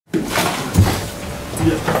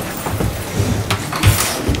Eddie,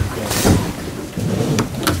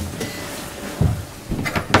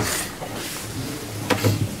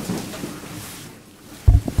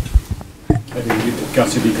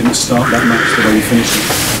 gutted you couldn't start that match the way you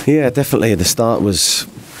finished it. Yeah, definitely. The start was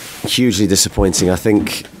hugely disappointing. I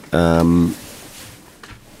think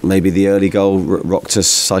maybe the early goal rocked us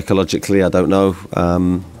psychologically, I don't know.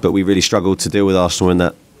 But we really struggled to deal with Arsenal in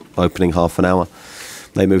that opening half an hour.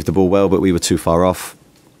 They moved the ball well, but we were too far off.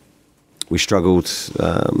 We struggled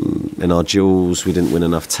in our duels. We didn't win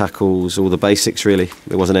enough tackles, all the basics really.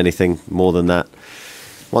 There wasn't anything more than that.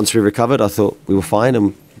 Once we recovered, I thought we were fine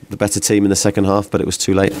and the better team in the second half, but it was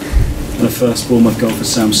too late. And the first Bournemouth goal for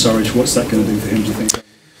Sam Surridge, what's that going to do for him, do you think?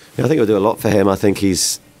 Yeah, I think it'll do a lot for him. I think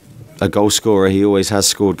he's a goal scorer. He always has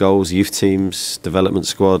scored goals, youth teams, development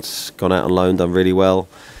squads, gone out on loan, done really well.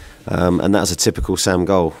 And that's a typical Sam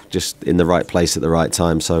goal, just in the right place at the right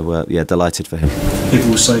time. So, yeah, delighted for him.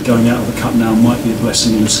 People will say going out of the Cup now might be a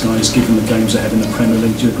blessing in disguise, given the games ahead in the Premier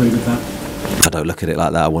League. Do you agree with that? I don't look at it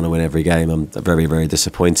like that. I want to win every game. I'm very, very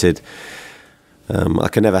disappointed. I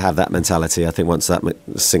can never have that mentality. I think once that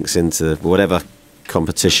sinks into whatever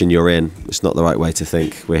competition you're in, it's not the right way to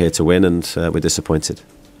think. We're here to win and we're disappointed.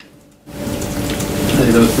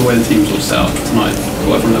 The way the team sort of set up tonight,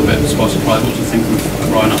 got everyone a little bit surprised. What do you think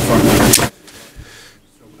of Ryan up front?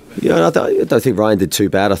 Yeah, I don't think Ryan did too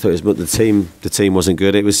bad. I thought it was, the team wasn't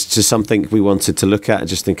good. It was just something we wanted to look at,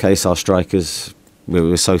 just in case our strikers, we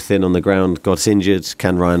were so thin on the ground, got injured.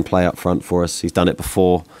 Can Ryan play up front for us? He's done it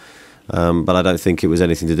before, but I don't think it was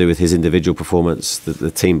anything to do with his individual performance. The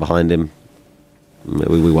team behind him,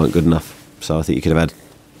 we weren't good enough. So I think you could have had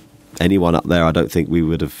anyone up there. I don't think we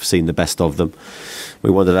would have seen the best of them. We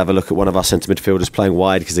wanted to have a look at one of our centre midfielders playing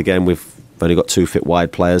wide, because again we've only got 2 fit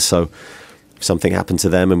wide players, so if something happened to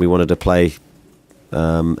them and we wanted to play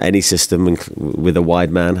any system with a wide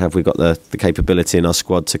man, have we got the capability in our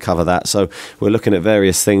squad to cover that? So we're looking at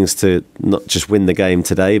various things to not just win the game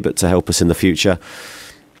today, but to help us in the future.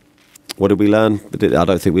 What did we learn? I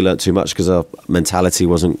don't think we learned too much, because our mentality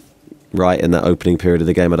wasn't right in that opening period of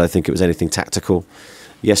the game. I don't think it was anything tactical.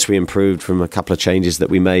 Yes, we improved from a couple of changes that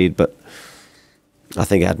we made, but I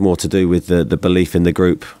think it had more to do with the belief in the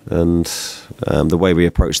group, and the way we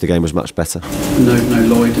approached the game was much better. No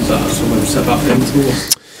Lloyd, is that a sort of step up for him at all?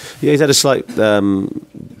 Yeah, he's had a slight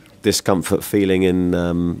discomfort feeling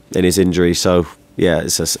in his injury, so yeah,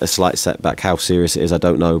 it's a slight setback. How serious it is, I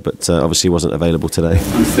don't know, but obviously he wasn't available today.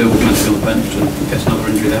 And Phil meant to be on the bench and gets another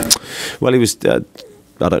injury there. Well, he was.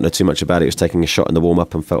 I don't know too much about it. He was taking a shot in the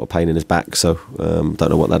warm-up and felt a pain in his back, so don't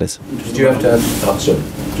know what that is. Did you have to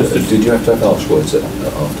have did you have to have harsh words at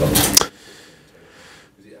half time?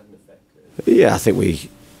 Yeah, I think we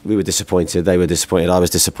were disappointed. They were disappointed. I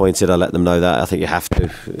was disappointed. I let them know that. I think you have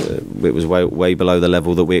to. It was way below the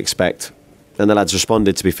level that we expect. And the lads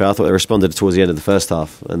responded, to be fair. I thought they responded towards the end of the first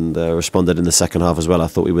half, and responded in the second half as well. I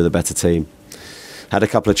thought we were the better team. Had a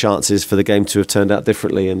couple of chances for the game to have turned out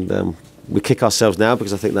differently, and we kick ourselves now,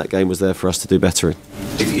 because I think that game was there for us to do better in.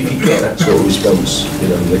 If you get that sort of response, in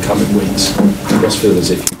the coming weeks, you must feel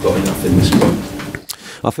as if you've got enough in the squad.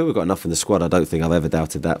 I feel we've got enough in the squad. I don't think I've ever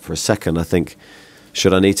doubted that for a second. I think,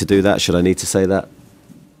 should I need to do that? Should I need to say that?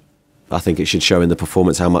 I think it should show in the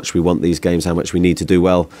performance how much we want these games, how much we need to do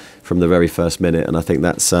well from the very first minute, and I think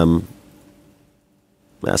that's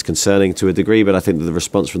concerning to a degree, but I think that the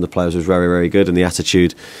response from the players was very, very good, and the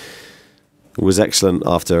attitude was excellent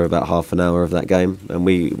after about half an hour of that game, and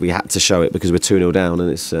we had to show it because we're 2-0 down,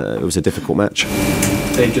 and it was a difficult match.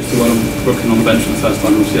 Dave, just to Brooklyn on the bench for the first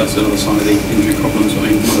time, obviously that's another sign of the injury problems. I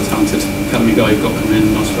mean, another talented academy guy you've got coming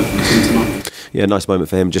in, nice for the team tonight. Yeah, nice moment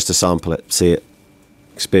for him just to sample it, see it,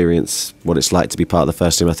 experience what it's like to be part of the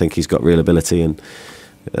first team. I think he's got real ability and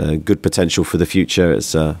good potential for the future.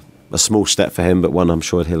 It's a small step for him, but one I'm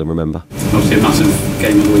sure he'll remember. Obviously a massive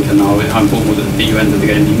game of the weekend now. How important was it that you ended the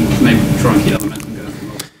game? You maybe try and keep that momentum going?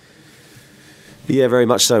 Yeah, very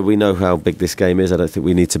much so. We know how big this game is. I don't think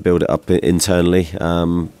we need to build it up internally.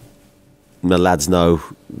 The lads know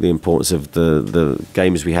the importance of the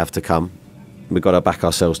games we have to come. We've got to back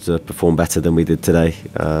ourselves to perform better than we did today,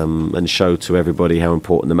 and show to everybody how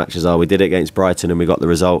important the matches are. We did it against Brighton and we got the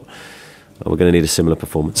result. We're going to need a similar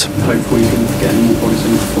performance. Hopefully you can get any more points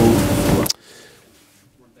in before.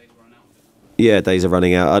 Yeah, days are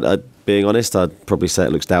running out. Being honest, I'd probably say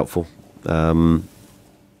it looks doubtful, but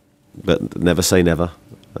never say never.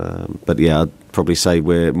 But yeah, I'd probably say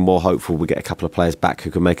we're more hopeful we get a couple of players back who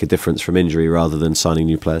can make a difference from injury rather than signing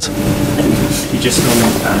new players. You just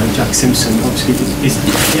comment Jack Simpson. Obviously, is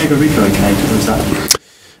Diego Rico okay? Or is that?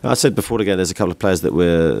 I said before again, there's a couple of players that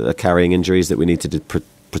are carrying injuries that we need to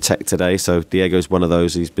protect today. So Diego's one of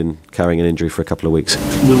those. He's been carrying an injury for a couple of weeks.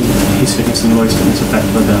 Will his fitness and Roy's fitness affect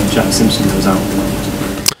whether Jack Simpson goes out?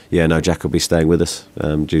 Yeah, no, Jack will be staying with us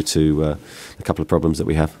due to a couple of problems that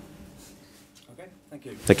we have. Okay, thank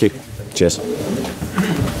you. Thank you. Cheers.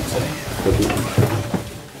 Thank you.